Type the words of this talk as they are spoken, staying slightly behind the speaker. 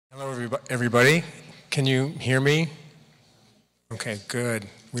everybody. Can you hear me? Okay, good.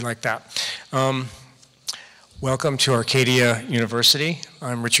 We like that. Welcome to Arcadia University.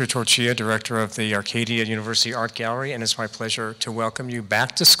 I'm Richard Torchia, director of the Arcadia University Art Gallery, and it's my pleasure to welcome you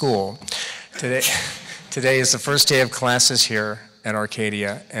back to school. Today is the first day of classes here at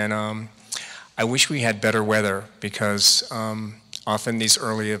Arcadia, and I wish we had better weather because often these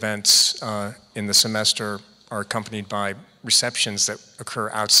early events in the semester are accompanied by receptions that occur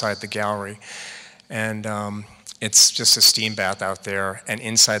outside the gallery. And it's just a steam bath out there, and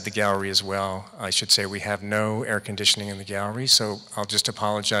inside the gallery as well. I should say we have no air conditioning in the gallery, so I'll just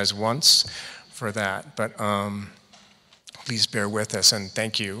apologize once for that. But please bear with us, and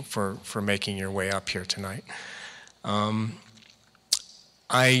thank you for making your way up here tonight.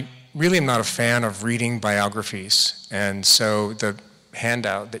 I really am not a fan of reading biographies, and so the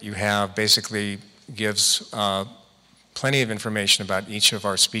handout that you have basically gives plenty of information about each of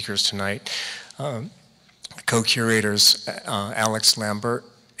our speakers tonight. Co-curators Alix, Lambert,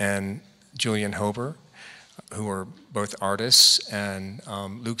 and Julian Hoeber, who are both artists, and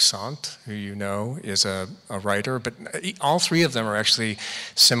Luc Sante, who you know is a writer, but all three of them are actually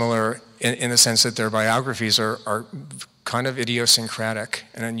similar in the sense that their biographies are kind of idiosyncratic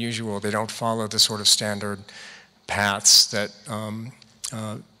and unusual. They don't follow the sort of standard paths that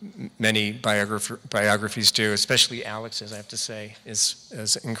many biographies do, especially Alix's, I have to say,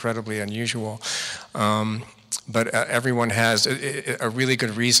 is incredibly unusual. But everyone has a really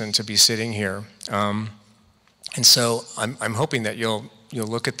good reason to be sitting here. And so I'm hoping that you'll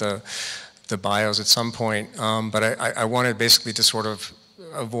look at the bios at some point, but I wanted basically to sort of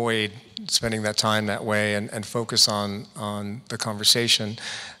avoid spending that time that way and focus on the conversation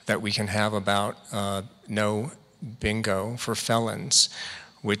that we can have about no bingo for felons,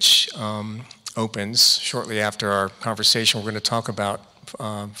 which opens shortly after our conversation. We're going to talk about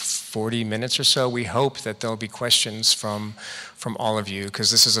 40 minutes or so. We hope that there'll be questions from all of you, because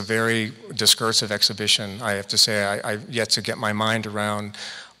this is a very discursive exhibition. I have to say, I've yet to get my mind around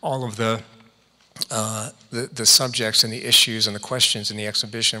all of the subjects and the issues and the questions in the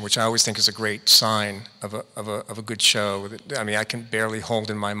exhibition, which I always think is a great sign of a good show. I mean, I can barely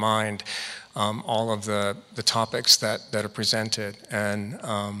hold in my mind all of the topics that are presented, and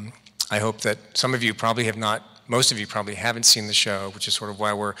I hope that some of you probably have not, most of you probably haven't seen the show, which is sort of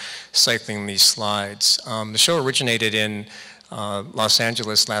why we're cycling these slides. The show originated in Los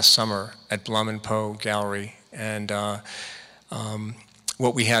Angeles last summer at Blum & Poe Gallery, and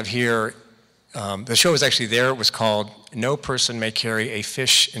what we have here, the show was actually there. It was called No Person May Carry a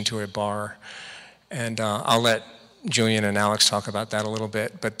Fish into a Bar, and I'll let Julian and Alix talk about that a little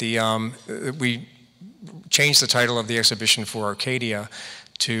bit, but we changed the title of the exhibition for Arcadia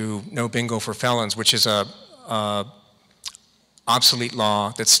to No Bingo for Felons, which is a obsolete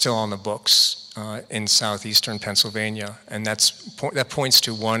law that's still on the books in southeastern Pennsylvania, and that points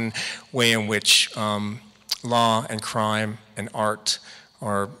to one way in which law and crime and art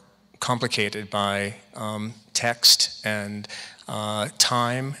are complicated by text and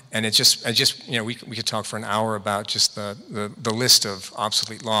time, and it just you know, we could talk for an hour about just the list of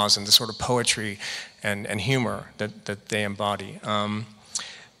obsolete laws and the sort of poetry and humor that they embody.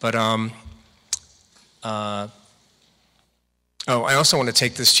 Oh, I also want to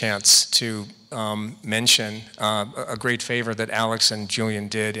take this chance to mention a great favor that Alix and Julian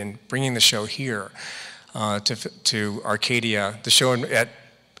did in bringing the show here to Arcadia. The show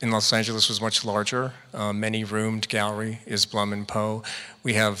in Los Angeles was much larger. Many-roomed gallery is Blum & Poe.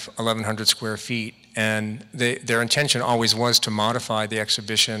 We have 1,100 square feet, and their intention always was to modify the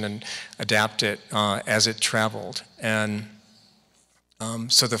exhibition and adapt it as it traveled. And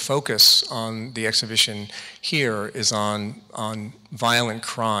so the focus on the exhibition here is on violent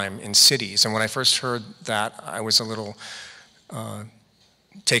crime in cities. And when I first heard that, I was a little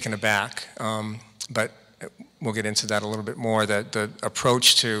taken aback, but we'll get into that a little bit more. That the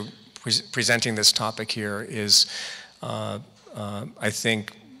approach to presenting this topic here is, I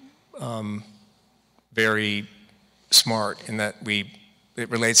think, very smart in that it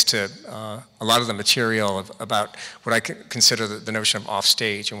relates to a lot of the material about what I consider the notion of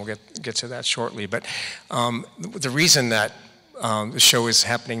offstage, and we'll get to that shortly. But the reason that the show is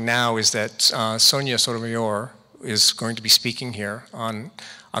happening now is that Sonia Sotomayor is going to be speaking here on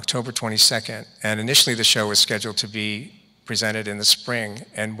October 22nd, and initially the show was scheduled to be presented in the spring,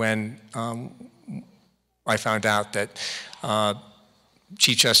 and when I found out that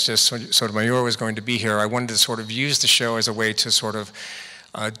Chief Justice Sotomayor was going to be here, I wanted to sort of use the show as a way to sort of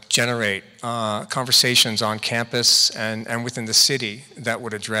generate conversations on campus and within the city that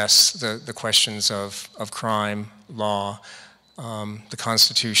would address the questions of crime, law, the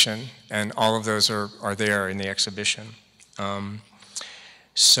Constitution, and all of those are there in the exhibition.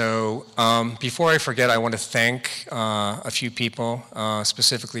 Before I forget, I want to thank a few people,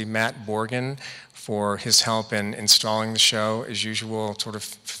 specifically Matt Borgen, for his help in installing the show, as usual, sort of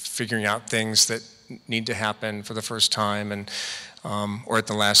figuring out things that need to happen for the first time and or at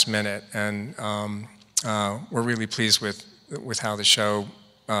the last minute. And we're really pleased with how the show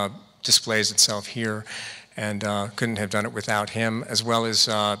displays itself here, and couldn't have done it without him, as well as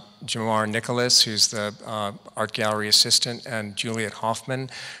Jamar Nicholas, who's the art gallery assistant, and Juliet Hoffman,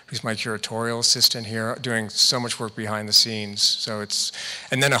 who's my curatorial assistant here, doing so much work behind the scenes. So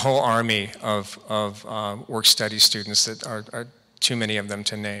and then a whole army of work study students that are too many of them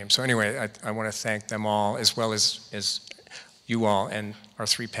to name. So anyway, I want to thank them all, as well as you all and our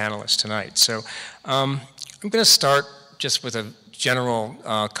three panelists tonight. So I'm going to start just with a general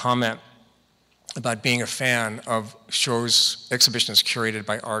comment about being a fan of shows, exhibitions curated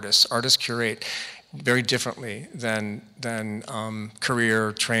by artists. Artists curate very differently than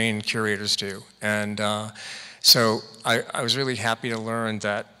career-trained curators do. And so I was really happy to learn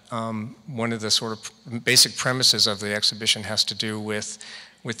that one of the sort of basic premises of the exhibition has to do with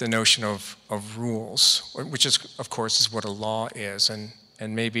the notion of rules, which is, of course, is what a law is.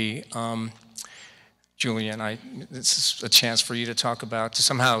 And maybe, Julian, this is a chance for you to talk about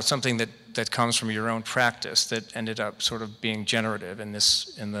somehow something that comes from your own practice that ended up sort of being generative in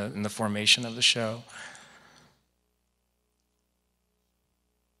the formation of the show.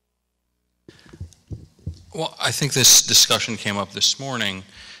 Well, I think this discussion came up this morning.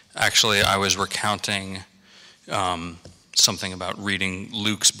 Actually, I was recounting something about reading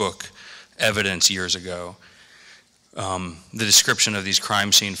Luc's book, Evidence, years ago. The description of these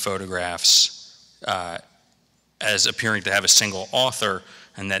crime scene photographs as appearing to have a single author,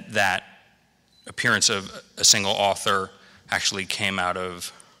 and that appearance of a single author actually came out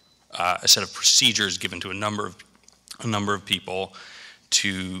of a set of procedures given to a number of people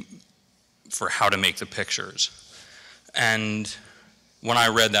for how to make the pictures. And when I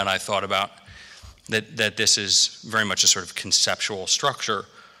read that, I thought about that this is very much a sort of conceptual structure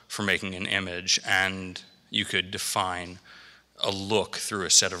for making an image, and you could define a look through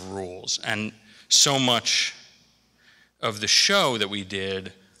a set of rules. And so much of the show that we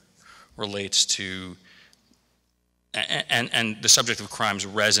did relates to, and the subject of crime's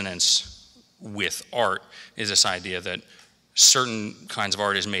resonance with art is this idea that certain kinds of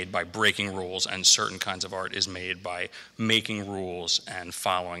art is made by breaking rules, and certain kinds of art is made by making rules and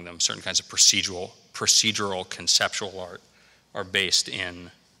following them. Certain kinds of procedural conceptual art are based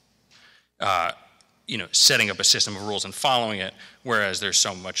in setting up a system of rules and following it, whereas there's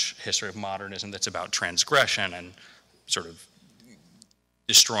so much history of modernism that's about transgression and sort of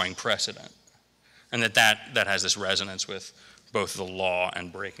destroying precedent. And that has this resonance with both the law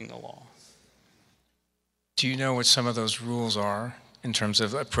and breaking the law. Do you know what some of those rules are in terms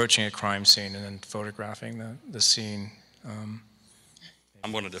of approaching a crime scene and then photographing the scene? I'm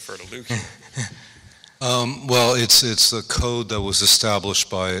going to defer to Luc. Well, it's a code that was established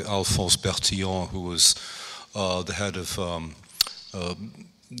by Alphonse Bertillon, who was the head of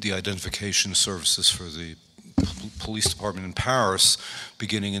the identification services for the police department in Paris,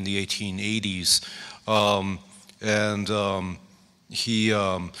 beginning in the 1880s.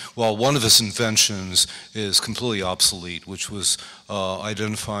 One of his inventions is completely obsolete, which was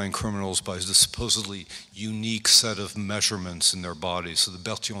identifying criminals by the supposedly unique set of measurements in their bodies. So the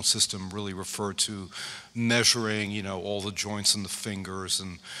Bertillon system really referred to measuring, all the joints in the fingers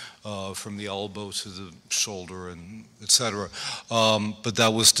and from the elbow to the shoulder and etc. But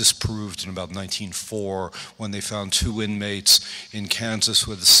that was disproved in about 1904 when they found 2 inmates in Kansas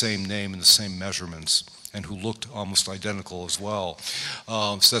who had the same name and the same measurements, and who looked almost identical as well.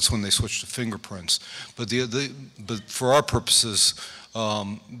 So that's when they switched to fingerprints. But for our purposes,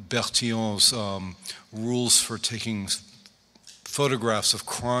 Bertillon's rules for taking photographs of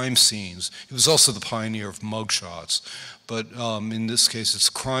crime scenes, he was also the pioneer of mugshots, but in this case it's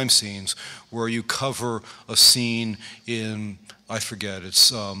crime scenes where you cover a scene in, I forget,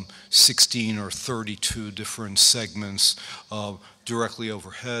 it's 16 or 32 different segments directly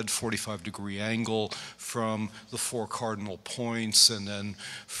overhead, 45-degree angle from the 4 cardinal points, and then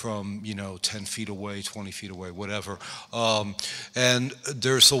from 10 feet away, 20 feet away, whatever. And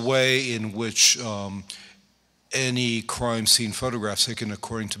there's a way in which any crime scene photograph taken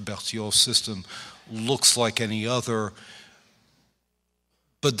according to Bertillon's system looks like any other.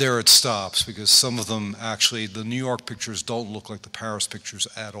 But there it stops, because some of them actually, the New York pictures don't look like the Paris pictures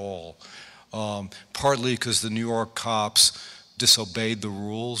at all. Partly because the New York cops disobeyed the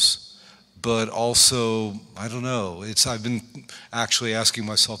rules, but also, I don't know, I've been actually asking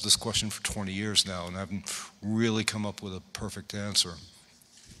myself this question for 20 years now, and I haven't really come up with a perfect answer.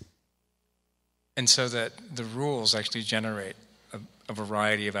 And so that the rules actually generate a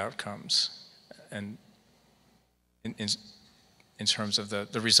variety of outcomes, and in terms of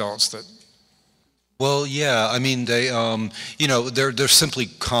the results that. Well, yeah, I mean, they, you know, they're simply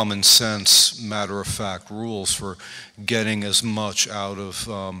common sense, matter-of-fact rules for getting as much out of,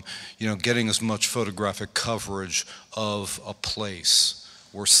 you know, getting as much photographic coverage of a place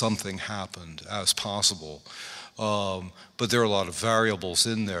where something happened as possible. But there are a lot of variables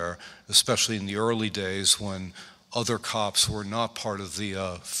in there, especially in the early days when other cops who were not part of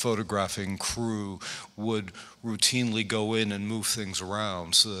the photographing crew would routinely go in and move things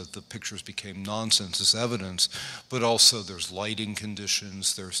around so that the pictures became nonsense as evidence. But also there's lighting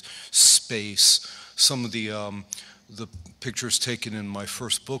conditions, there's space. Some of the pictures taken in my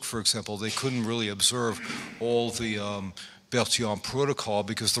first book, for example, they couldn't really observe all the Bertillon protocol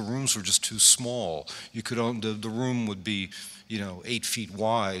because the rooms were just too small. You could the room would be, you know, 8 feet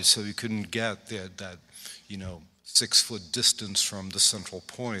wide, so you couldn't get that you know, 6-foot distance from the central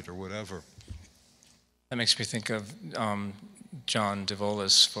point or whatever. That makes me think of John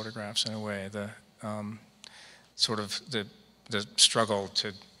Devola's photographs in a way, the sort of the struggle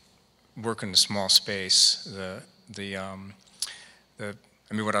to work in a small space. I mean,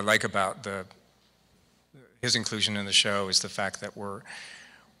 what I like about his inclusion in the show is the fact that we're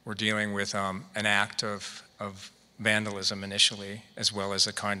dealing with an act of vandalism initially, as well as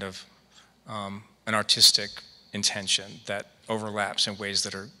a kind of an artistic intention that overlaps in ways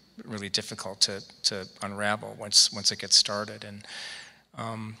that are really difficult to unravel once it gets started. And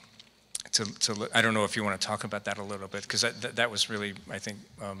I don't know if you want to talk about that a little bit, because that was really, I think.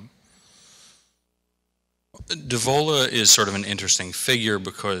 Devola is sort of an interesting figure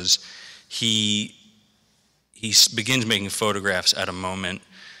because he begins making photographs at a moment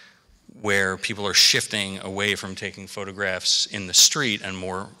where people are shifting away from taking photographs in the street and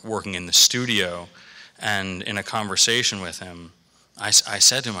more working in the studio. And in a conversation with him, I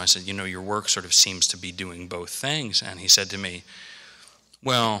said to him, I said, you know, your work sort of seems to be doing both things. And he said to me,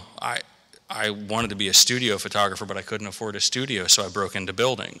 well, I wanted to be a studio photographer, but I couldn't afford a studio, so I broke into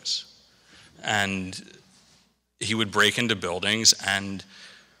buildings. And he would break into buildings and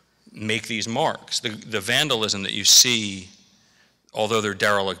make these marks. The vandalism that you see, although they're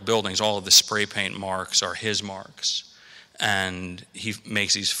derelict buildings, all of the spray paint marks are his marks. And he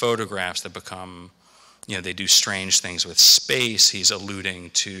makes these photographs that become, you know, they do strange things with space. He's alluding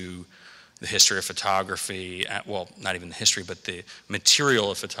to the history of photography, well, not even the history, but the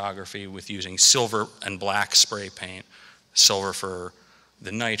material of photography with using silver and black spray paint, silver for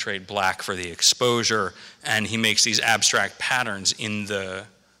the nitrate, black for the exposure, and he makes these abstract patterns in the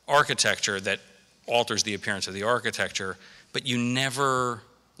architecture that alters the appearance of the architecture, but you never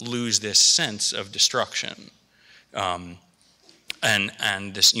lose this sense of destruction. And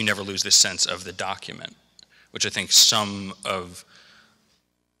you never lose this sense of the document, which I think some of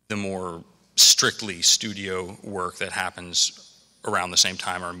the more strictly studio work that happens around the same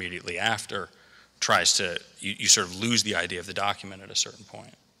time or immediately after tries to, you sort of lose the idea of the document at a certain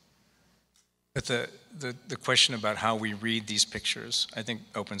point. But the question about how we read these pictures, I think,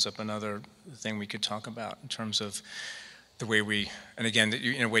 opens up another thing we could talk about in terms of the way we, and again,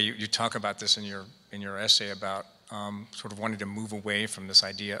 in a way you talk about this in your essay about sort of wanting to move away from this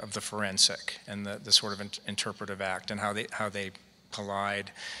idea of the forensic and the sort of interpretive act and how they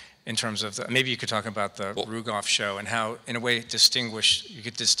collide in terms of maybe you could talk about the Rugoff show and how, in a way, you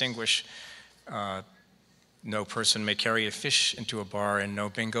could distinguish no person may carry a fish into a bar and no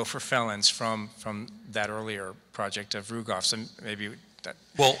bingo for felons from that earlier project of Rugoff's. And maybe that.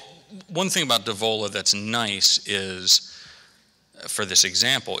 Well, one thing about Devola that's nice is, for this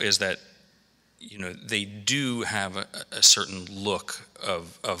example, is that, you know, they do have a certain look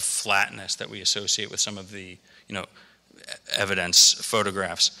of flatness that we associate with some of the, you know, evidence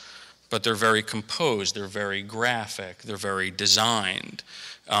photographs, but they're very composed, they're very graphic, they're very designed,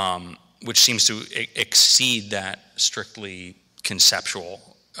 which seems to exceed that strictly conceptual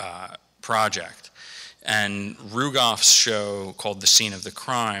project. And Rugoff's show, called The Scene of the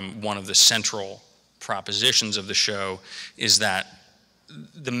Crime, one of the central propositions of the show is that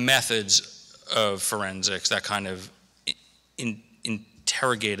the methods of forensics, that kind of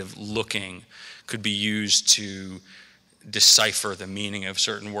interrogative looking, could be used to decipher the meaning of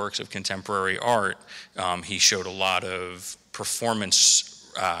certain works of contemporary art. He showed a lot of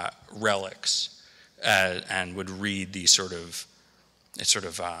performance relics and would read these sort of, is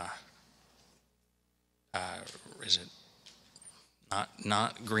it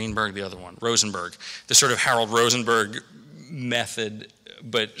not Greenberg, the other one, Rosenberg, the sort of Harold Rosenberg method,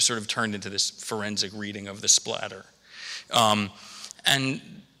 but sort of turned into this forensic reading of the splatter. And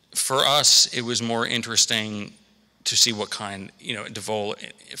for us, it was more interesting to see what kind, in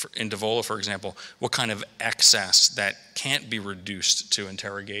Devola, for example, what kind of excess that can't be reduced to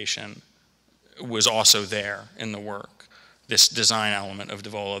interrogation was also there in the work. This design element of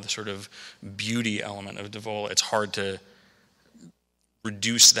Devola, the sort of beauty element of Devola, it's hard to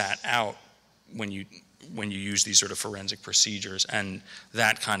reduce that out when you use these sort of forensic procedures, and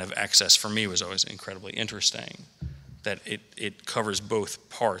that kind of excess for me was always incredibly interesting, that it covers both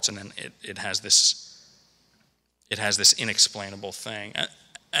parts, and then it has this inexplainable thing.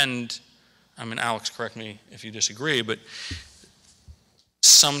 And I mean, Alix, correct me if you disagree, but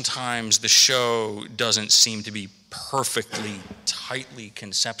sometimes the show doesn't seem to be perfectly, tightly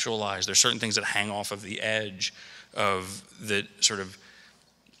conceptualized. There's certain things that hang off of the edge of the sort of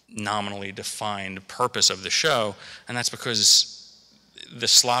nominally defined purpose of the show, and that's because the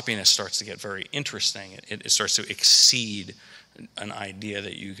sloppiness starts to get very interesting. It starts to exceed an idea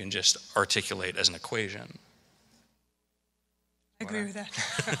that you can just articulate as an equation. I agree with that.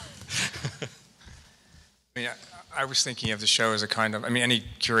 I mean, I was thinking of the show as a kind of, I mean, any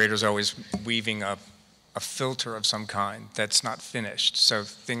curator's always weaving a filter of some kind that's not finished. So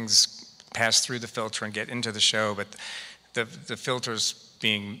things pass through the filter and get into the show, but the filter's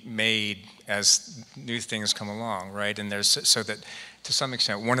being made as new things come along, right? And there's, so that to some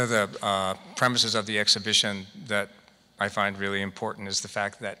extent, one of the premises of the exhibition that I find really important is the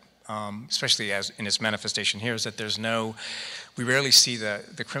fact that, especially as in its manifestation here, is that we rarely see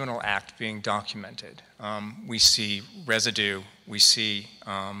the criminal act being documented. We see residue, we see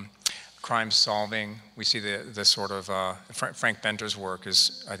crime solving, we see the sort of, Frank Bender's work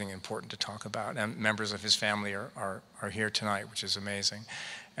is, I think, important to talk about, and members of his family are here tonight, which is amazing.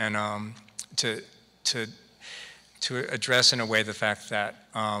 And to address in a way the fact that,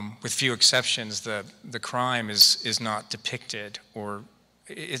 with few exceptions, the crime is not depicted, or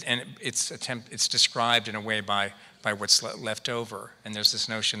it's described in a way by what's left over, and there's this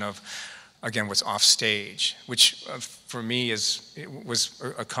notion of, again, what's off stage, which for me was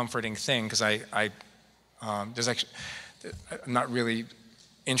a comforting thing, because I'm not really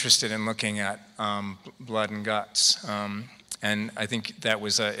interested in looking at blood and guts, and I think that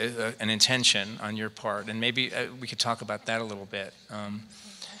was an intention on your part, and maybe we could talk about that a little bit.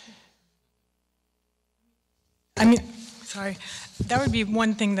 I mean, sorry, that would be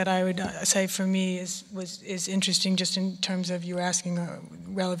one thing that I would say for me is interesting, just in terms of you asking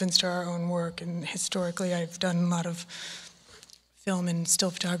relevance to our own work. And historically, I've done a lot of film and still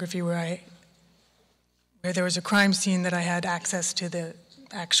photography where there was a crime scene that I had access to the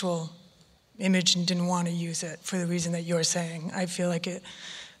actual image and didn't want to use it for the reason that you're saying. I feel like it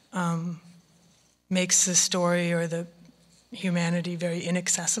makes the story or the humanity very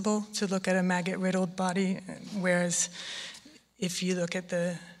inaccessible to look at a maggot-riddled body, whereas if you look at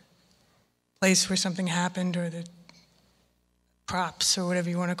the place where something happened, or the props, or whatever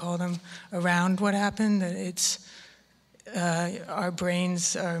you want to call them, around what happened, that it's our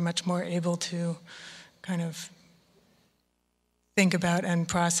brains are much more able to kind of think about and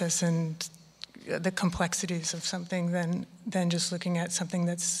process and the complexities of something than just looking at something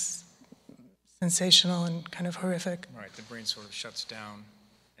that's sensational and kind of horrific. Right, the brain sort of shuts down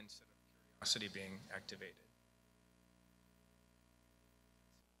instead of curiosity being activated.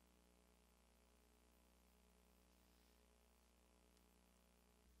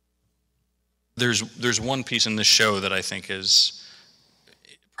 There's one piece in the show that I think is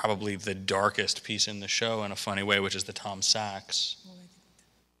probably the darkest piece in the show in a funny way, which is the Tom Sachs.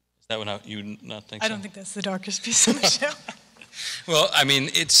 Is that what you not think so? I don't think that's the darkest piece in the show. Well, I mean,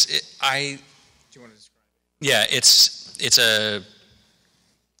 Do you want to describe it? Yeah, it's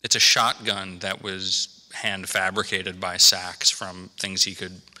a shotgun that was hand fabricated by Sachs from things he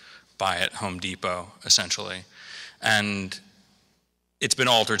could buy at Home Depot, essentially. And it's been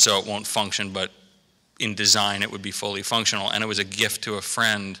altered so it won't function, but in design it would be fully functional. And it was a gift to a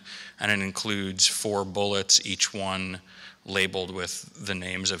friend, and it includes 4 bullets, each one labeled with the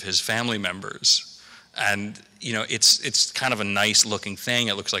names of his family members. And it's kind of a nice looking thing.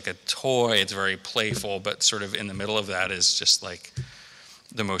 It looks like a toy. It's very playful, but sort of in the middle of that is just like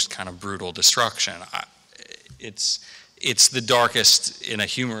the most kind of brutal destruction. It's the darkest in a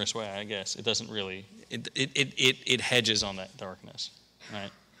humorous way, I guess. It doesn't really, it hedges on that darkness,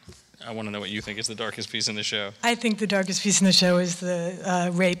 right? I want to know what you think is the darkest piece in the show. I think the darkest piece in the show is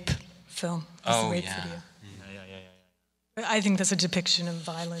the rape film. Oh, the rape yeah. video. Yeah. I think that's a depiction of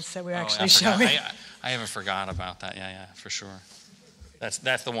violence that we're actually showing. I haven't forgot about that. Yeah, for sure. That's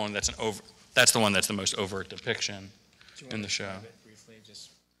the one that's the most overt depiction in the show. Briefly, just...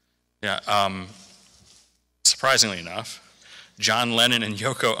 Yeah. Surprisingly enough, John Lennon and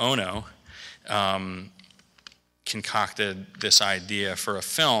Yoko Ono concocted this idea for a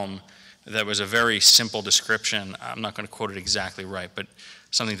film that was a very simple description. I'm not going to quote it exactly right, but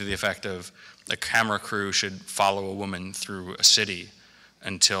something to the effect of a camera crew should follow a woman through a city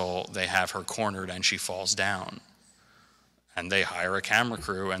until they have her cornered and she falls down. And they hire a camera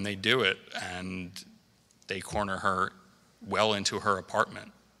crew and they do it, and they corner her well into her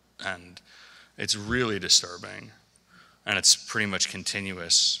apartment. And it's really disturbing. And it's pretty much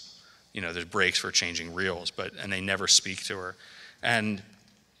continuous. You know, there's breaks for changing reels, and they never speak to her. And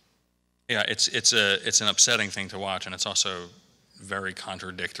yeah, it's an upsetting thing to watch, and it's also very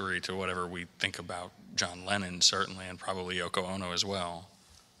contradictory to whatever we think about John Lennon, certainly, and probably Yoko Ono as well.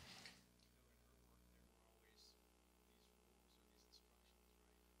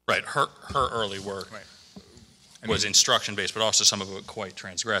 Right, her early work was instruction-based, but also some of it quite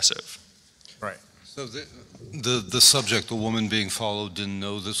transgressive. Right. So the subject, the woman being followed, didn't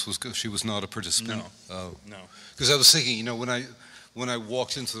know this was, she was not a participant? No. No. Because I was thinking, you know, when I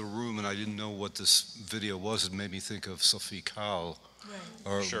walked into the room and I didn't know what this video was, it made me think of Sophie Calle.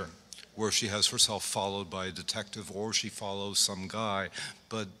 Right. Or, sure. Where she has herself followed by a detective, or she follows some guy,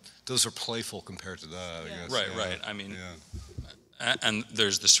 but those are playful compared to that, I guess. Right, right. I mean, and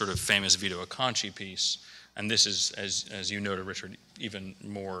there's this sort of famous Vito Acconci piece, and this is, as you noted, Richard, even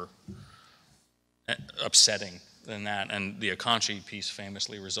more upsetting than that. And the Acconci piece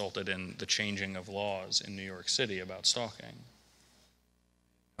famously resulted in the changing of laws in New York City about stalking.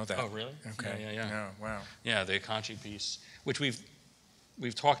 Oh, that. Oh, really? Okay. Yeah. Oh, wow. Yeah, the Acconci piece, which we've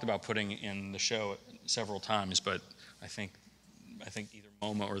talked about putting in the show several times, but I think either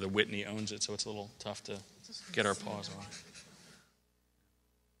MoMA or the Whitney owns it, so it's a little tough to get our paws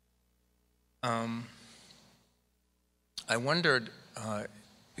on. I wondered,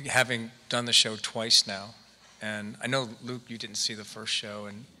 having done the show twice now, and I know, Luc, you didn't see the first show,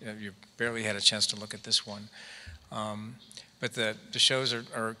 and you barely had a chance to look at this one, but the shows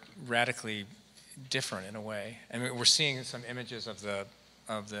are radically different in a way. I mean, we're seeing some images of the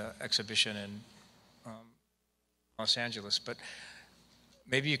exhibition in Los Angeles, but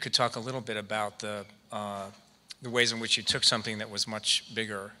maybe you could talk a little bit about the ways in which you took something that was much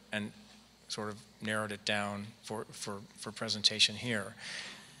bigger and sort of narrowed it down for presentation here,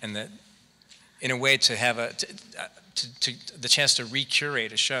 and that in a way to have the chance to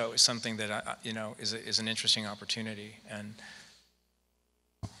recurate a show is something that is an interesting opportunity. And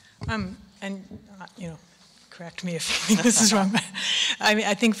correct me if you think this is wrong. I mean,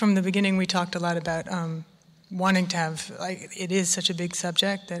 I think from the beginning we talked a lot about wanting to have, it is such a big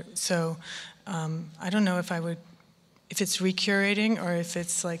subject that, so I don't know if it's recurating or if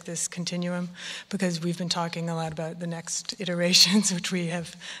it's like this continuum, because we've been talking a lot about the next iterations which we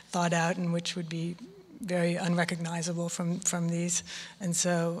have thought out and which would be very unrecognizable from these. And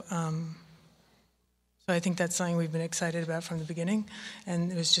so I think that's something we've been excited about from the beginning,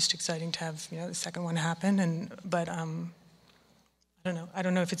 and it was just exciting to have the second one happen. But I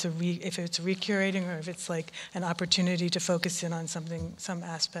don't know if it's recurating or if it's like an opportunity to focus in on some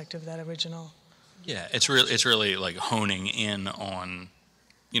aspect of that original. Yeah, it's really like honing in on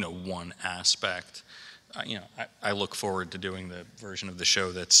one aspect. I look forward to doing the version of the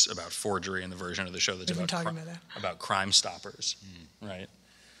show that's about forgery and the version of the show that's about Crime Stoppers, right?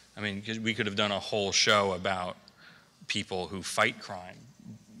 I mean, 'cause we could have done a whole show about people who fight crime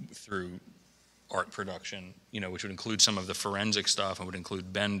through art production, which would include some of the forensic stuff, and would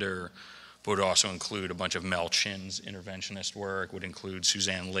include Bender, but would also include a bunch of Mel Chin's interventionist work, would include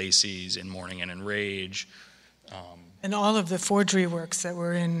Suzanne Lacey's In Mourning and in Rage. And all of the forgery works that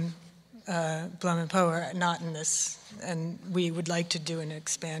were in Blum and Poe are not in this, and we would like to do an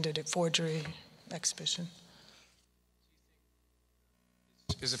expanded forgery exhibition.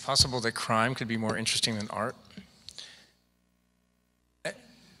 Is it possible that crime could be more interesting than art?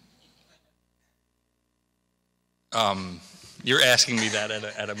 You're asking me that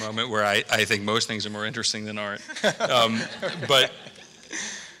at a moment where I think most things are more interesting than art.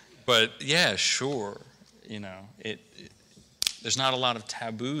 But yeah, sure. There's not a lot of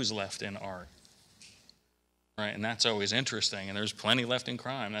taboos left in art, right? And that's always interesting. And there's plenty left in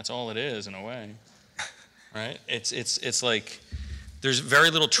crime. That's all it is, in a way, right? It's like there's very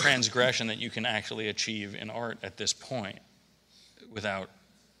little transgression that you can actually achieve in art at this point without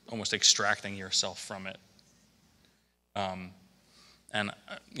almost extracting yourself from it. And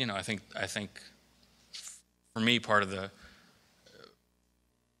I think for me, part of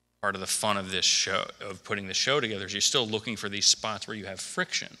part of the fun of this show, of putting the show together, is you're still looking for these spots where you have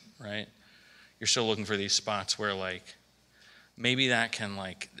friction, right? You're still looking for these spots where, like, maybe that can,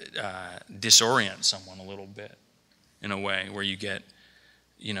 like, disorient someone a little bit in a way, where you get,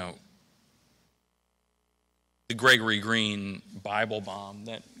 you know, the Gregory Green Bible bomb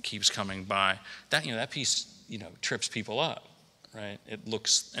that keeps coming by. That, you know, that piece, you know, trips people up, right? It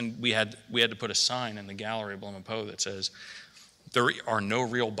looks, and we had to put a sign in the gallery of Blum and Poe that says, there are no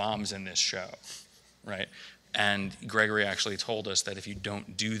real bombs in this show, right? And Gregory actually told us that if you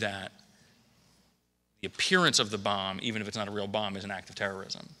don't do that, the appearance of the bomb, even if it's not a real bomb, is an act of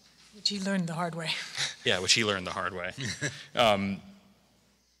terrorism. Which he learned the hard way. Yeah, which he learned the hard way.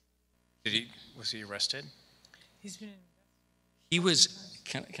 Was he arrested? He's been. He was.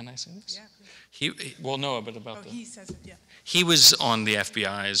 Can I say this? Yeah. Well, no, but about he says it. Yeah. He was on the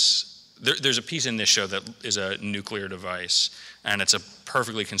FBI's. There's a piece in this show that is a nuclear device, and it's a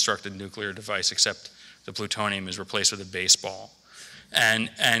perfectly constructed nuclear device, except the plutonium is replaced with a baseball.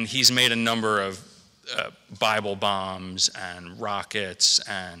 And he's made a number of Bible bombs and rockets,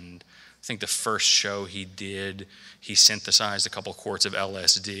 and I think the first show he did, he synthesized a couple quarts of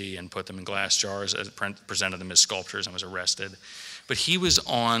LSD and put them in glass jars, presented them as sculptures, and was arrested. But he was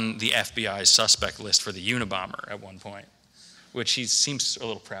on the FBI's suspect list for the Unabomber at one point, which he seems a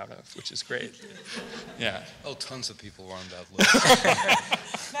little proud of, which is great. Yeah. Oh, tons of people were on that list.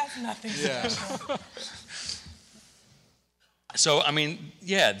 That's nothing special. So, I mean,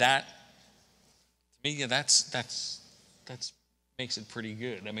 yeah, that, to me, yeah, that's makes it pretty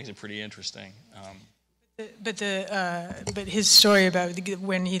good. That makes it pretty interesting. But his story about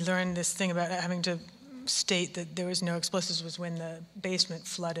when he learned this thing about having to state that there was no explosives was when the basement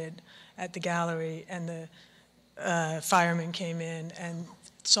flooded at the gallery, and the firemen came in and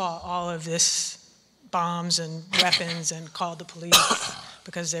saw all of this bombs and weapons and called the police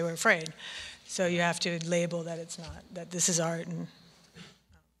because they were afraid. So you have to label that it's not, that this is art, and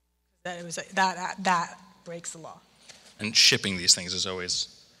that it was that breaks the law. And shipping these things is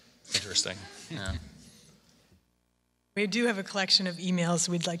always interesting. Yeah. We do have a collection of emails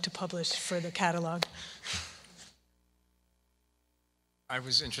we'd like to publish for the catalog. I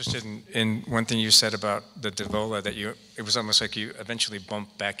was interested in one thing you said about the Devola, that it was almost like you eventually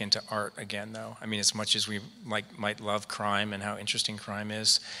bumped back into art again, though. I mean, as much as we might love crime and how interesting crime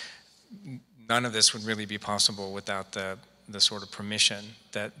is, none of this would really be possible without the sort of permission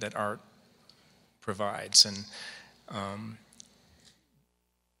that art provides. And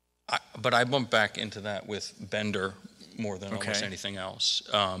but I bumped back into that with Bender more than almost anything else.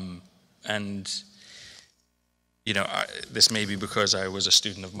 And, you know, this may be because I was a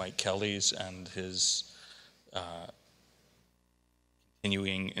student of Mike Kelly's and his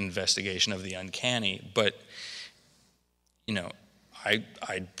continuing investigation of the uncanny, but, you know,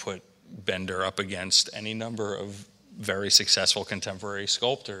 I'd put Bender up against any number of very successful contemporary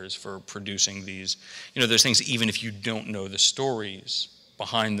sculptors for producing these. You know, there's things, even if you don't know the stories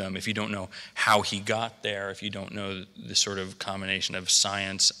behind them, if you don't know how he got there, if you don't know the sort of combination of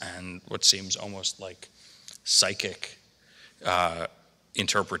science and what seems almost like psychic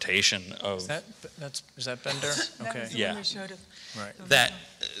interpretation of... Is that Bender? Okay. Yeah. Right.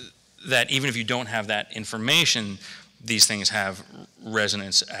 That even if you don't have that information, these things have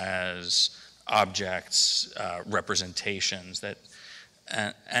resonance as objects, representations, that,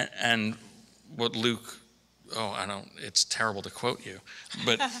 and what Luc, it's terrible to quote you,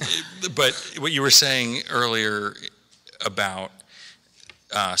 but what you were saying earlier about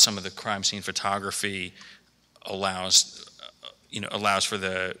some of the crime scene photography allows for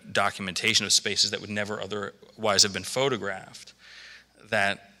the documentation of spaces that would never otherwise have been photographed,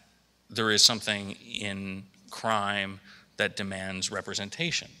 that there is something in crime that demands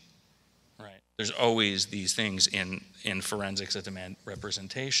representation, right? There's always these things in forensics that demand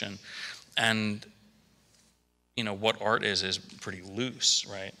representation, and you know, what art is pretty loose,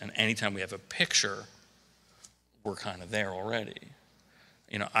 right? And anytime we have a picture, we're kind of there already.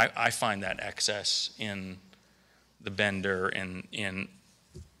 You know, I find that excess in the Bender, in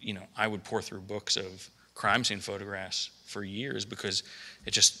you know, I would pour through books of crime scene photographs for years because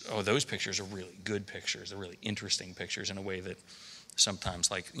it just, those pictures are really good pictures. They're really interesting pictures in a way that sometimes,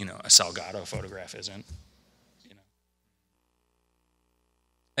 like, you know, a Salgado photograph isn't.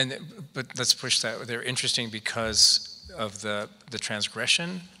 But let's push that. They're interesting because of the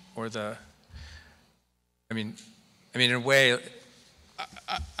transgression, or the. I mean, in a way.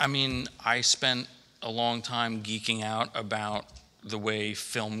 I mean, I spent a long time geeking out about the way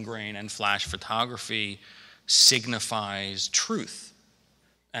film grain and flash photography signifies truth,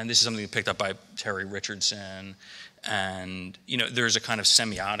 And this is something picked up by Terry Richardson. And, you know, there's a kind of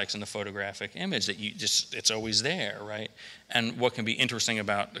semiotics in the photographic image that it's always there, right? And what can be interesting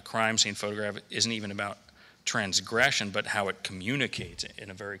about the crime scene photograph isn't even about transgression, but how it communicates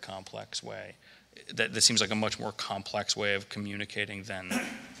in a very complex way. That seems like a much more complex way of communicating than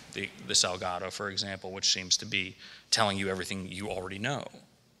the Salgado, for example, which seems to be telling you everything you already know.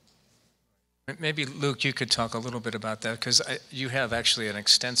 Maybe, Luc, you could talk a little bit about that, because you have actually an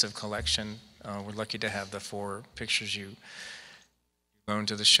extensive collection. We're lucky to have the 4 pictures you loaned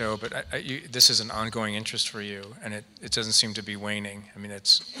to the show, but this is an ongoing interest for you, and it doesn't seem to be waning. I mean,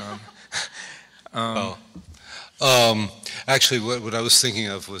 it's... Actually, what I was thinking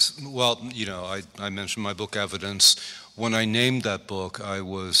of was, well, you know, I mentioned my book Evidence. When I named that book, I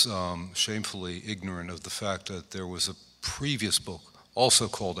was shamefully ignorant of the fact that there was a previous book, also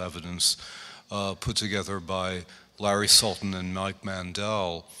called Evidence, put together by Larry Sultan and Mike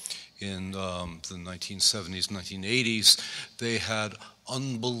Mandel in the 1970s, 1980s. They had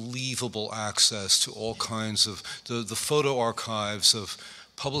unbelievable access to all kinds of, the photo archives of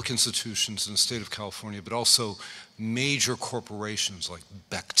public institutions in the state of California, but also major corporations like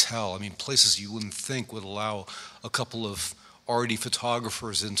Bechtel. I mean, places you wouldn't think would allow a couple of arty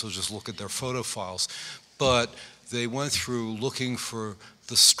photographers in to just look at their photo files. But they went through looking for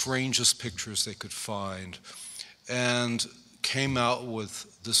the strangest pictures they could find and came out with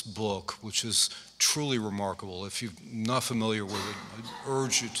this book, which is truly remarkable. If you're not familiar with it, I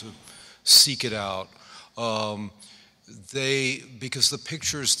urge you to seek it out. Because the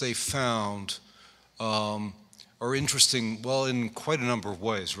pictures they found are interesting, well, in quite a number of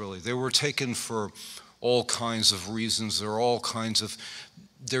ways, really. They were taken for all kinds of reasons.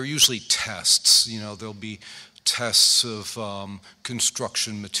 They're usually tests. You know, there'll be tests of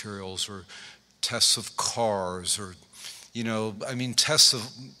construction materials or tests of cars or, you know, I mean, tests of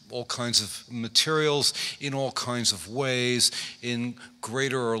all kinds of materials in all kinds of ways, in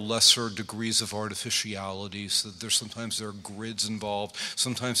greater or lesser degrees of artificiality. So sometimes there are grids involved.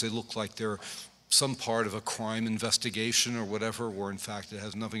 Sometimes they look like they're some part of a crime investigation or whatever, where in fact it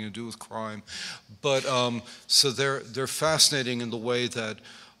has nothing to do with crime. But so they're fascinating in the way that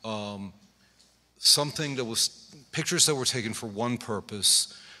pictures that were taken for one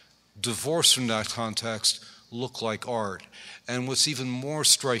purpose, divorced from that context, look like art. And what's even more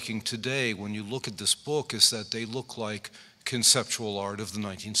striking today when you look at this book is that they look like conceptual art of the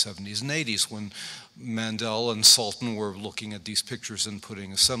 1970s and 80s, when Mandel and Sultan were looking at these pictures and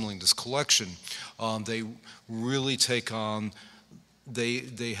assembling this collection. They really take on,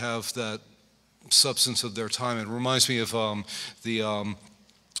 they have that substance of their time. It reminds me of the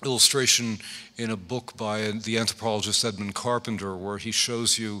illustration in a book by the anthropologist Edmund Carpenter, where he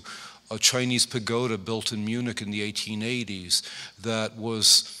shows you a Chinese pagoda built in Munich in the 1880s that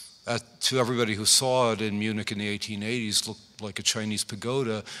was, to everybody who saw it in Munich in the 1880s, looked like a Chinese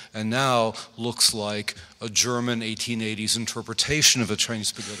pagoda, and now looks like a German 1880s interpretation of a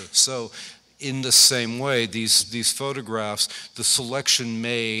Chinese pagoda. So in the same way, these photographs, the selection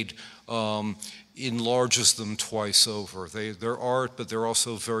made enlarges them twice over. They're art, but they're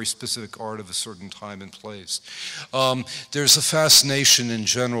also very specific art of a certain time and place. There's a fascination in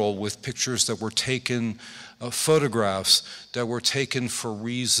general with pictures that were taken, photographs that were taken for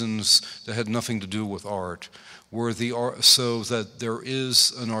reasons that had nothing to do with art, so that there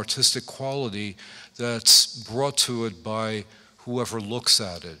is an artistic quality that's brought to it by whoever looks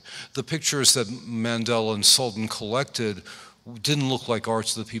at it. The pictures that Mandel and Sultan collected didn't look like art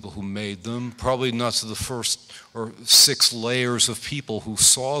to the people who made them, probably not to the first or 6 layers of people who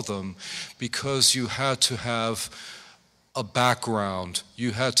saw them, because you had to have a background.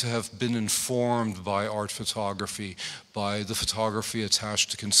 You had to have been informed by art photography, by the photography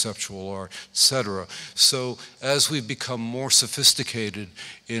attached to conceptual art, etc. So as we've become more sophisticated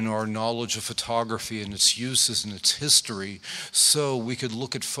in our knowledge of photography and its uses and its history, so we could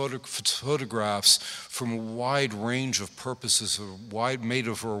look at photographs from a wide range of purposes, made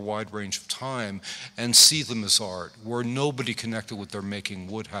over a wide range of time, and see them as art, where nobody connected with their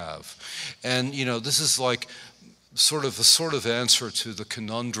making would have. And, you know, this is like sort of answer to the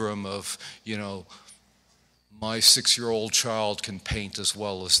conundrum of, you know, my 6-year-old child can paint as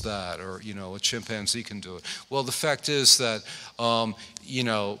well as that, or, you know, a chimpanzee can do it. Well, the fact is that, you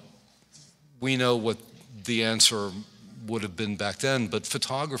know, we know what the answer would have been back then, but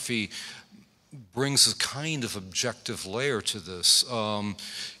photography brings a kind of objective layer to this,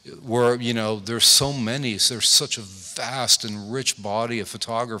 where, you know, there's such a vast and rich body of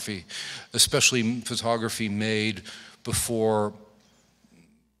photography, especially photography made before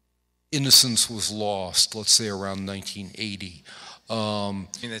innocence was lost, let's say around 1980. You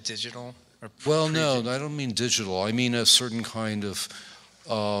mean the digital? Well, no, I don't mean digital. I mean a certain kind of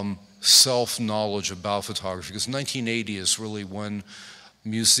self-knowledge about photography, because 1980 is really when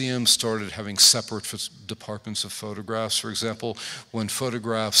museums started having separate departments of photographs. For example, when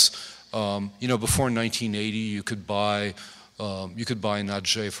photographs, before 1980, you could buy an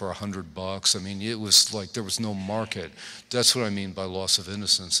objet for $100. I mean, it was like there was no market. That's what I mean by loss of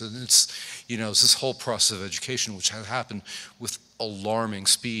innocence. And it's this whole process of education which had happened with alarming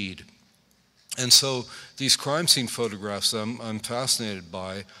speed. And so these crime scene photographs I'm fascinated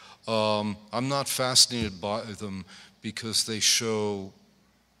by. I'm not fascinated by them because they show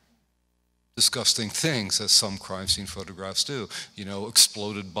disgusting things, as some crime scene photographs do.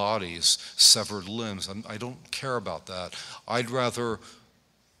 Exploded bodies, severed limbs. I don't care about that. I'd rather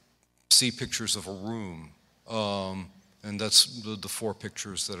see pictures of a room. And that's the 4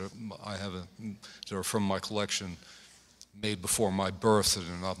 pictures that I have that are from my collection, made before my birth, and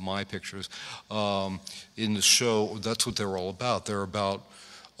they're not my pictures. In the show, that's what they're all about. They're about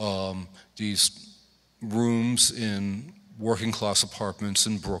these rooms in working class apartments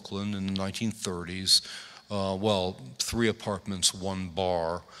in Brooklyn in the 1930s. 3 apartments, 1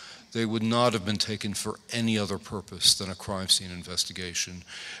 bar. They would not have been taken for any other purpose than a crime scene investigation.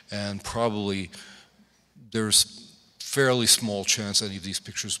 And probably there's fairly small chance any of these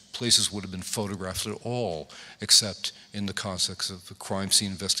places would have been photographed at all, except in the context of a crime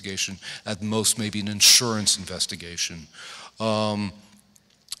scene investigation, at most maybe an insurance investigation. And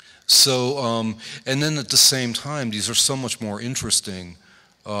then at the same time, these are so much more interesting.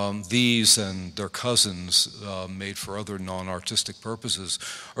 These and their cousins, made for other non-artistic purposes,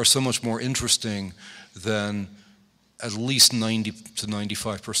 are so much more interesting than at least 90 to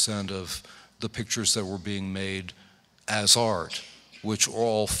 95% of the pictures that were being made as art, which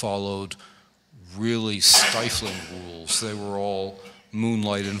all followed really stifling rules. They were all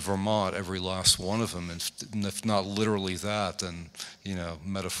Moonlight in Vermont, every last one of them, and if not literally that, then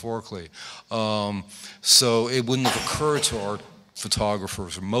metaphorically. So it wouldn't have occurred to art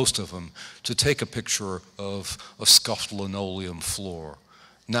photographers, or most of them, to take a picture of a scuffed linoleum floor.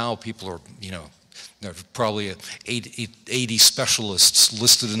 Now people are, there are probably 80 specialists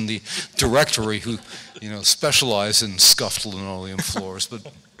listed in the directory who, specialize in scuffed linoleum floors,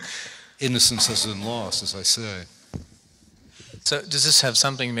 but innocence has been lost, as I say. So does this have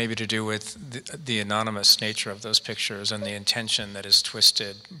something maybe to do with the anonymous nature of those pictures and the intention that is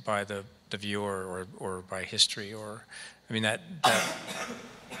twisted by the viewer or by history, or, I mean, that...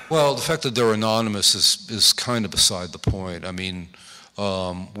 Well, the fact that they're anonymous is kind of beside the point. I mean,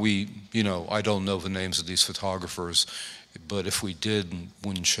 I don't know the names of these photographers, but if we did, it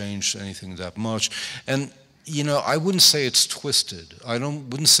wouldn't change anything that much. And I wouldn't say it's twisted.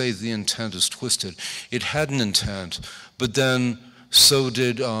 Wouldn't say the intent is twisted. It had an intent, but then so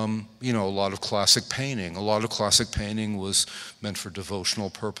did, a lot of classic painting. A lot of classic painting was meant for devotional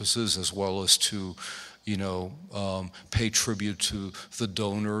purposes, as well as to, pay tribute to the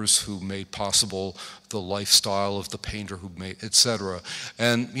donors who made possible the lifestyle of the painter who made, etc.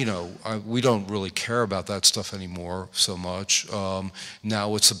 And, we don't really care about that stuff anymore so much.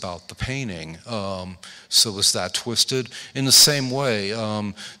 Now it's about the painting. So is that twisted? In the same way,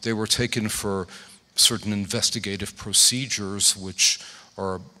 they were taken for certain investigative procedures which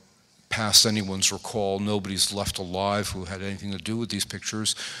are past anyone's recall. Nobody's left alive who had anything to do with these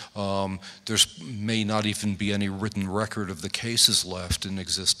pictures. There's may not even be any written record of the cases left in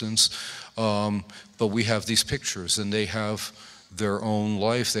existence. But we have these pictures, and they have their own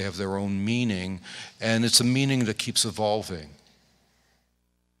life, they have their own meaning, and it's a meaning that keeps evolving.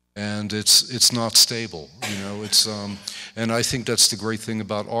 And it's not stable, and I think that's the great thing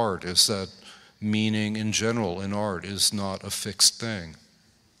about art, is that meaning in general in art is not a fixed thing.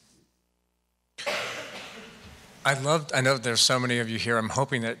 I know there's so many of you here. I'm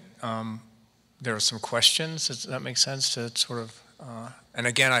hoping that there are some questions. Does that make sense to sort of, and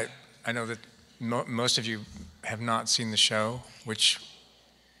again, I know that most of you have not seen the show, which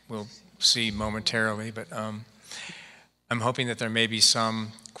we'll see momentarily, but I'm hoping that there may be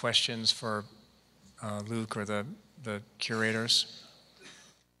some questions for Luc or the curators.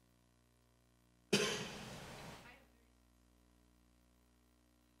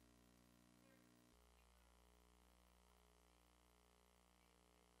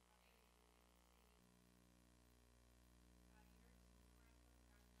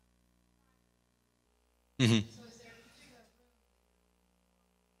 Mm-hmm.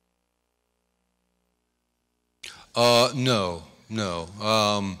 No.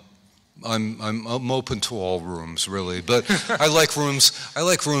 I'm open to all rooms, really, but I like rooms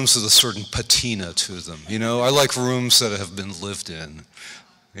with a certain patina to them. You know, I like rooms that have been lived in.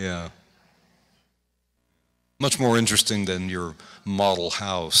 Yeah. Much more interesting than your model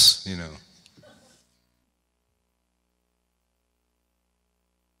house, you know.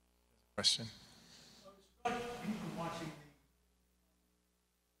 Question.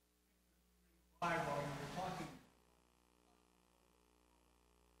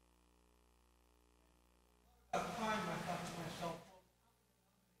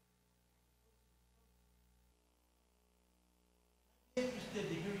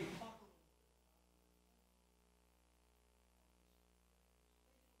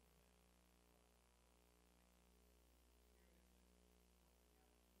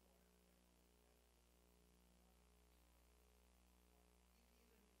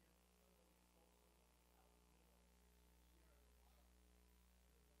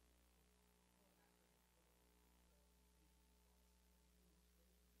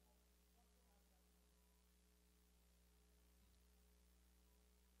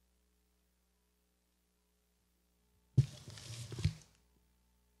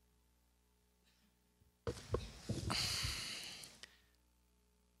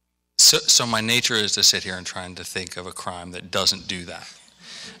 So my nature is to sit here and trying to think of a crime that doesn't do that.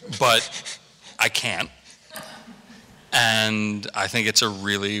 But I can't. And I think it's a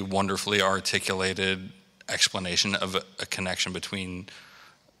really wonderfully articulated explanation of a connection between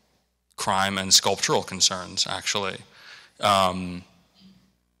crime and sculptural concerns, actually.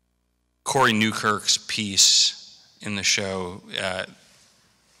 Corey Newkirk's piece in the show,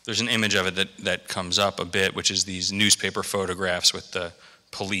 there's an image of it that comes up a bit, which is these newspaper photographs with the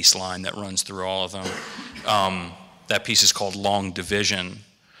police line that runs through all of them. That piece is called Long Division,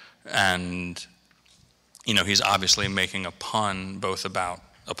 and you know, he's obviously making a pun both about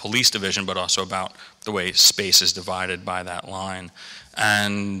a police division but also about the way space is divided by that line.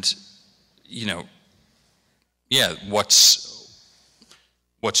 And you know, yeah, what's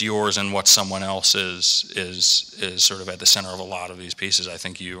yours and what someone else's is sort of at the center of a lot of these pieces. I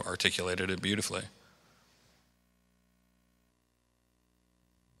think you articulated it beautifully.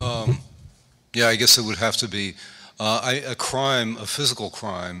 Yeah, I guess it would have to be a crime, a physical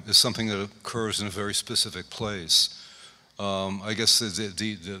crime, is something that occurs in a very specific place. I guess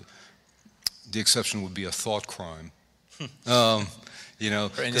the exception would be a thought crime. You know,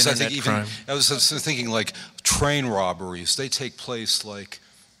 because I think even I was thinking like train robberies. They take place like,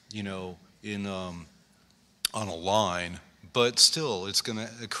 you know, in on a line, but still, it's going to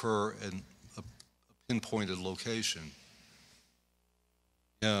occur in a pinpointed location.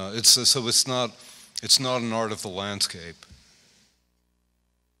 Yeah, so it's not an art of the landscape.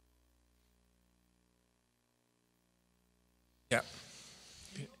 Yeah.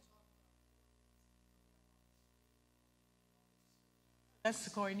 That's the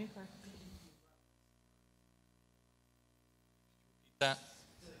Corey Newkirk. That.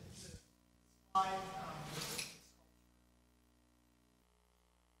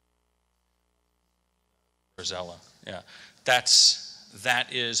 Rosella, yeah. That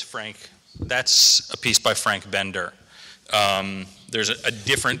is Frank. That's a piece by Frank Bender. There's a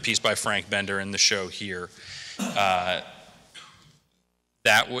different piece by Frank Bender in the show here. That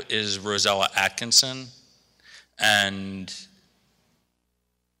is Rosella Atkinson, and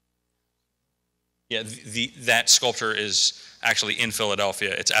yeah, that sculpture is actually in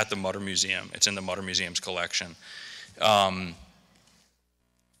Philadelphia. It's at the Mutter Museum. It's in the Mutter Museum's collection. Frank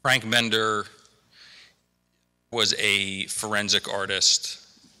Bender was a forensic artist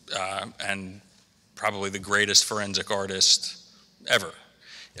and probably the greatest forensic artist ever.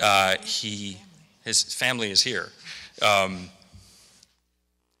 His family is here.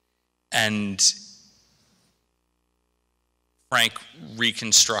 And Frank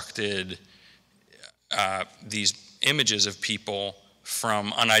reconstructed these images of people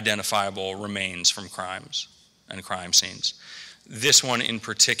from unidentifiable remains from crimes and crime scenes. This one in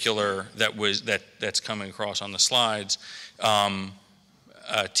particular that's coming across on the slides,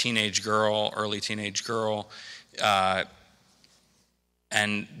 a teenage girl, early teenage girl,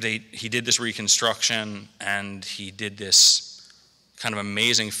 and he did this reconstruction, and he did this kind of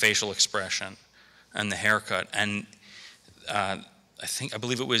amazing facial expression and the haircut. And I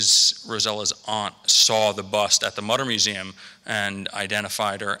believe it was Rosella's aunt saw the bust at the Mutter Museum and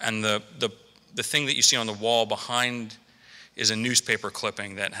identified her. And the thing that you see on the wall behind is a newspaper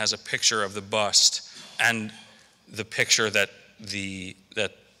clipping that has a picture of the bust and the picture that the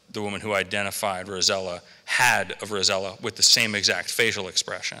woman who identified Rosella had of Rosella with the same exact facial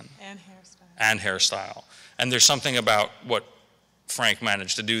expression. And hairstyle. And there's something about what Frank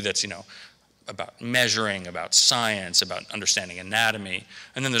managed to do that's, about measuring, about science, about understanding anatomy.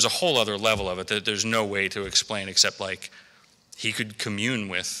 And then there's a whole other level of it that there's no way to explain except like he could commune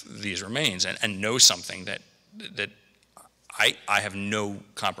with these remains and know something that I have no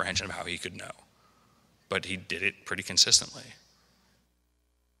comprehension of how he could know. But he did it pretty consistently.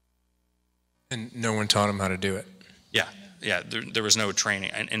 And no one taught him how to do it. Yeah, there was no training.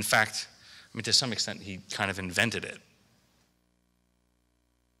 And in fact, I mean, to some extent, he kind of invented it.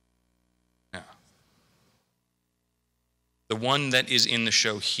 Yeah. The one that is in the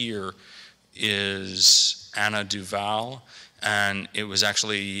show here is Anna Duval, and it was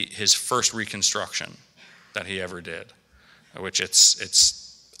actually his first reconstruction that he ever did, which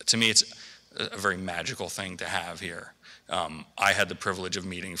it's to me, it's a very magical thing to have here. I had the privilege of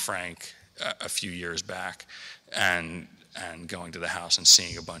meeting Frank a few years back, and going to the house and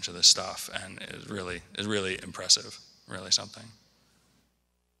seeing a bunch of this stuff, and it was really impressive, really something.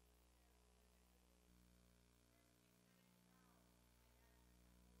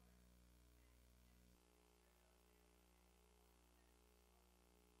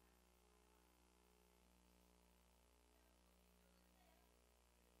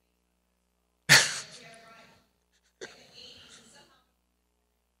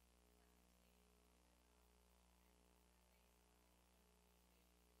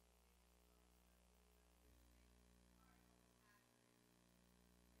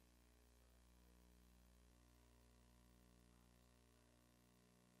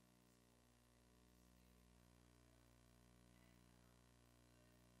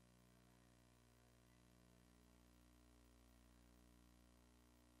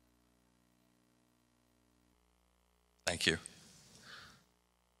 Thank you.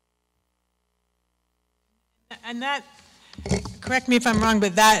 And that, correct me if I'm wrong,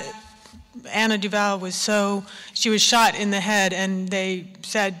 but that Anna Duval she was shot in the head, and they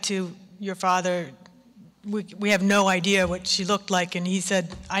said to your father, we have no idea what she looked like, and he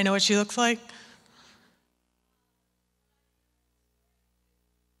said, I know what she looks like?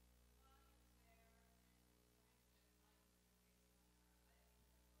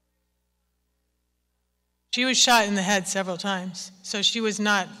 She was shot in the head several times, so she was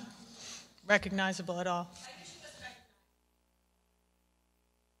not recognizable at all.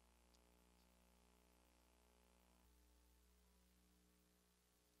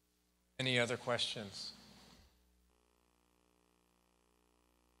 Any other questions?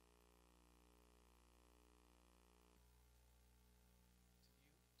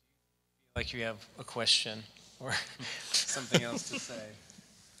 Like you have a question or something else to say?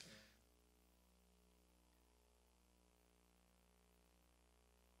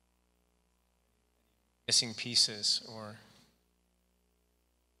 Missing pieces or?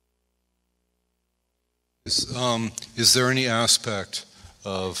 Is there any aspect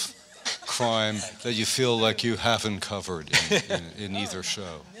of crime that you feel like you haven't covered in either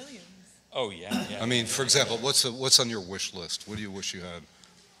show? Millions. Oh yeah. I mean, for example, what's on your wish list? What do you wish you had?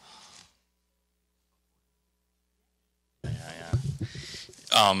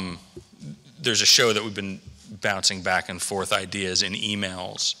 There's a show that we've been bouncing back and forth ideas in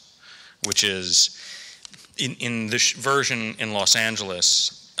emails, which is in this version in Los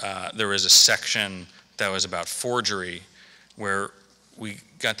Angeles, there was a section that was about forgery, where we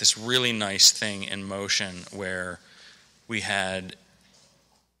got this really nice thing in motion where we had,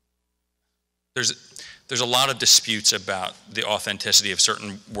 there's a lot of disputes about the authenticity of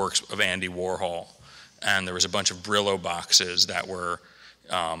certain works of Andy Warhol, and there was a bunch of Brillo boxes that were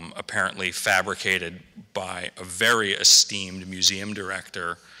apparently fabricated by a very esteemed museum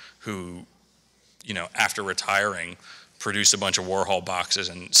director who, after retiring, produced a bunch of Warhol boxes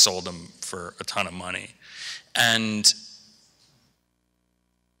and sold them for a ton of money. And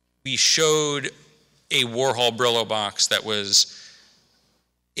we showed a Warhol Brillo box that was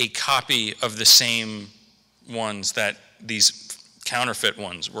a copy of the same ones that these counterfeit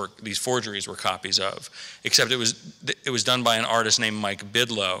ones these forgeries were copies of, except it was done by an artist named Mike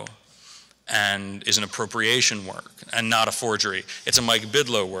Bidlow, and is an appropriation work and not a forgery. It's a Mike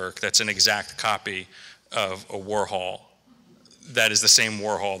Bidlow work that's an exact copy of a Warhol that is the same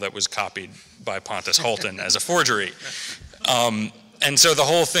Warhol that was copied by Pontus Hulton as a forgery. And so the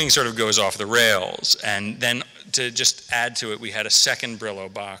whole thing sort of goes off the rails. And then to just add to it, we had a second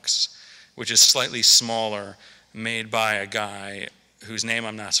Brillo box, which is slightly smaller, made by a guy whose name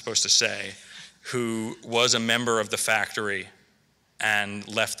I'm not supposed to say, who was a member of the factory and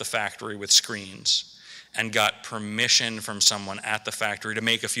left the factory with screens and got permission from someone at the factory to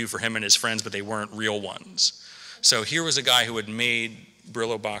make a few for him and his friends, but they weren't real ones. So here was a guy who had made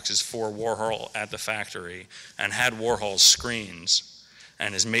Brillo boxes for Warhol at the factory and had Warhol's screens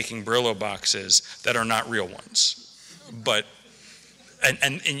and is making Brillo boxes that are not real ones. But,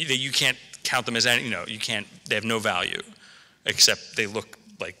 and you can't count them as any, you can't, they have no value, except they look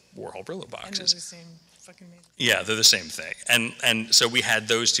like Warhol Brillo boxes. And they're the same fucking amazing. Yeah, they're the same thing. And so we had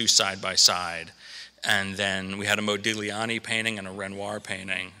those two side by side. And then we had a Modigliani painting and a Renoir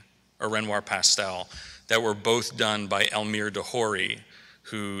painting, a Renoir pastel, that were both done by Elmire de Horry,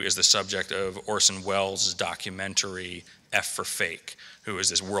 who is the subject of Orson Welles' documentary F for Fake, who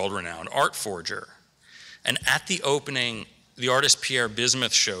is this world-renowned art forger. And at the opening, the artist Pierre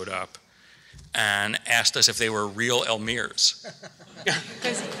Bismuth showed up and asked us if they were real Elmires.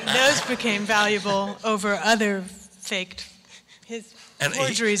 Because those became valuable over other faked. His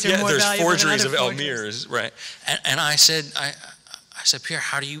forgeries are more valuable than other forgeries of forgeries. Elmires, right? And I said, I said, Pierre,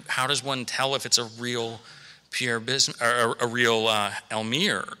 how does one tell if it's a real Pierre Bismuth or a real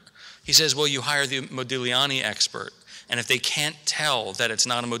Elmire? He says, well, you hire the Modigliani expert, and if they can't tell that it's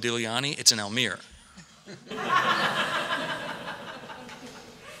not a Modigliani, it's an Elmire.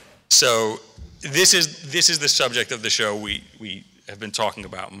 So this is the subject of the show we have been talking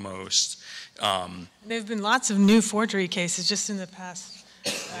about most. There have been lots of new forgery cases just in the past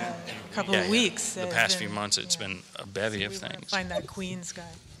couple of weeks. The past few months, it's been a bevy of things. Find that Queens guy.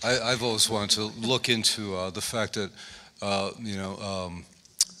 I've always wanted to look into the fact that,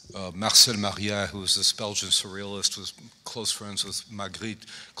 Marcel Marrière, who was this Belgian surrealist, was close friends with Magritte,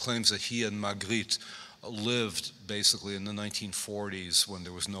 claims that he and Magritte lived basically in the 1940s when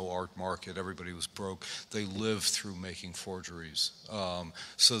there was no art market, everybody was broke. They lived through making forgeries.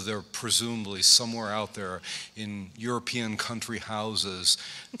 So they're presumably somewhere out there in European country houses,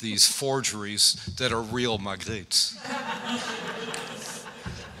 these forgeries that are real Magrittes.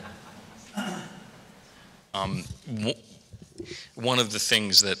 One of the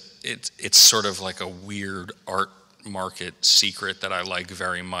things that it's sort of like a weird art market secret that I like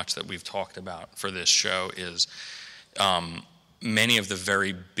very much that we've talked about for this show is many of the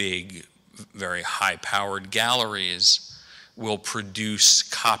very big, very high-powered galleries will produce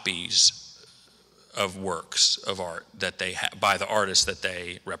copies of works of art that they by the artists that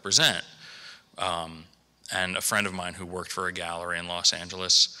they represent. And a friend of mine who worked for a gallery in Los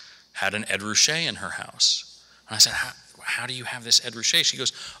Angeles had an Ed Ruscha in her house. And I said, how do you have this Ed Ruscha? She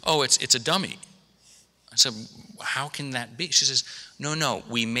goes, oh, it's a dummy. I said, how can that be? She says, no,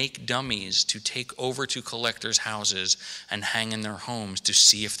 we make dummies to take over to collectors' houses and hang in their homes to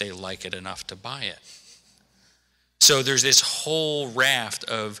see if they like it enough to buy it. So there's this whole raft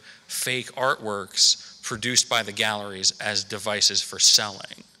of fake artworks produced by the galleries as devices for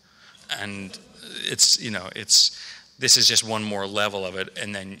selling. And this is just one more level of it,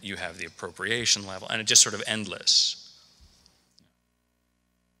 and then you have the appropriation level, and it's just sort of endless.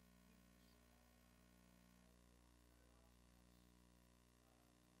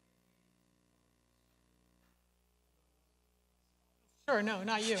 Sure, no,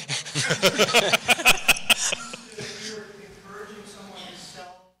 not you.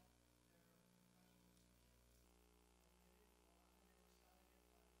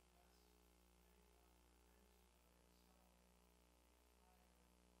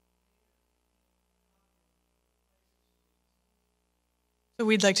 So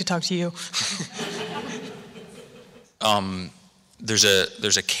we'd like to talk to you. There's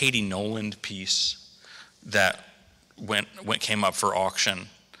a Katie Noland piece that came up for auction,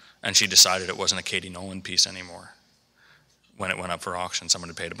 and she decided it wasn't a Katie Noland piece anymore. When it went up for auction, someone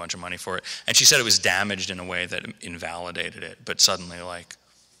had paid a bunch of money for it, and she said it was damaged in a way that invalidated it. But suddenly,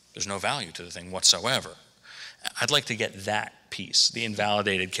 there's no value to the thing whatsoever. I'd like to get that piece, the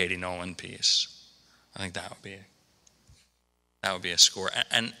invalidated Katie Noland piece. I think that would be a score.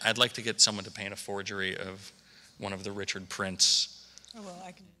 And I'd like to get someone to paint a forgery of one of the Richard Prince. Oh, well,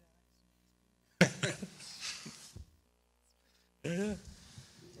 I can do that.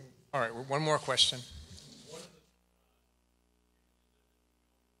 All right, one more question.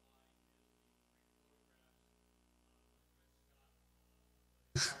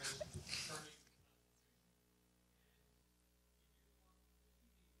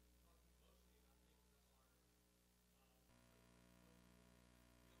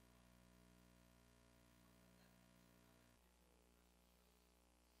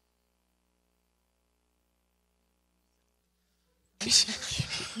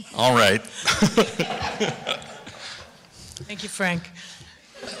 All right. Thank you, Frank.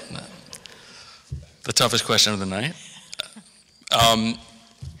 The toughest question of the night.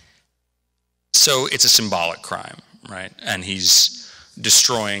 So it's a symbolic crime, right? And he's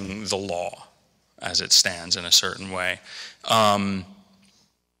destroying the law as it stands in a certain way.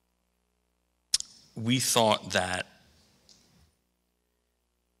 we thought that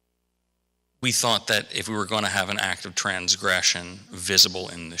if we were going to have an act of transgression visible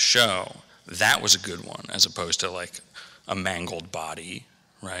in the show, that was a good one, as opposed to like a mangled body,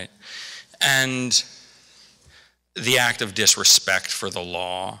 right? And the act of disrespect for the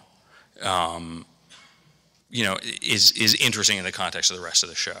law, you know, is interesting in the context of the rest of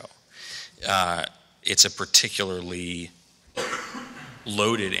the show. It's a particularly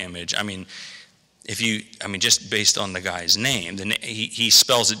loaded image. I mean, just based on the guy's name, he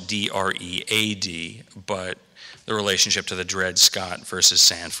spells it D-R-E-A-D, but the relationship to the Dred Scott versus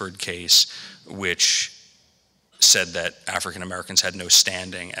Sanford case, which said that African Americans had no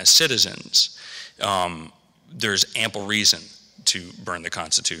standing as citizens, there's ample reason to burn the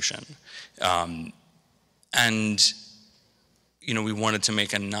Constitution. And, you know, we wanted to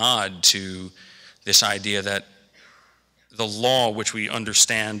make a nod to this idea that the law, which we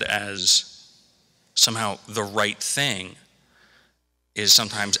understand as somehow the right thing, is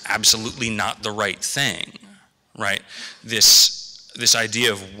sometimes absolutely not the right thing, right? This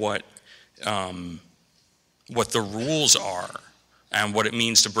idea of what the rules are and what it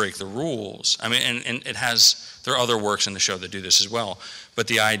means to break the rules. I mean, and there are other works in the show that do this as well, but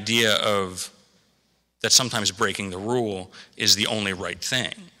the idea of that sometimes breaking the rule is the only right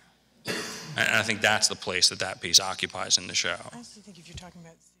thing. And I think that's the place that piece occupies in the show. I also think if you're talking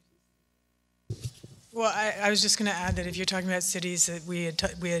about cities, well, I was just going to add that if you're talking about cities, that we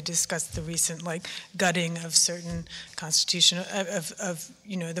had discussed the recent like gutting of certain constitutional of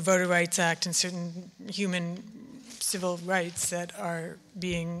you know, the Voter Rights Act and certain human civil rights that are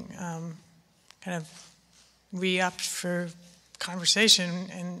being kind of re-upped for conversation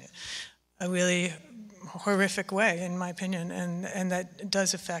in a really horrific way, in my opinion, and that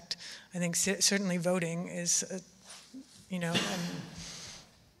does affect, I think, certainly voting is, you know,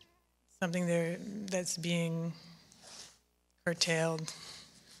 something there that's being curtailed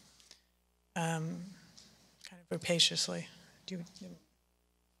kind of rapaciously.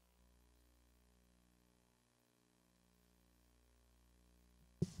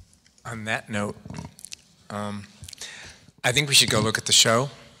 On that note, I think we should go look at the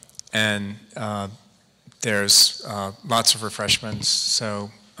show, and there's lots of refreshments, so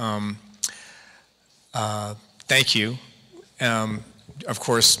thank you. Of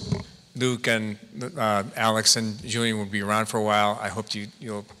course, Luc and Alix and Julian will be around for a while. I hope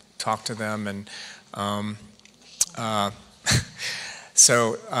you'll talk to them, and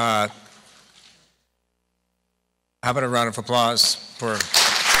so how about a round of applause for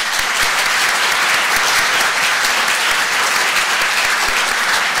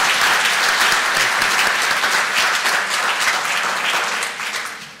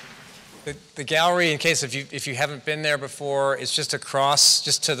the gallery, in case if you haven't been there before, it's just across,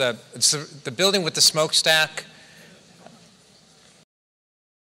 just to the building with the smokestack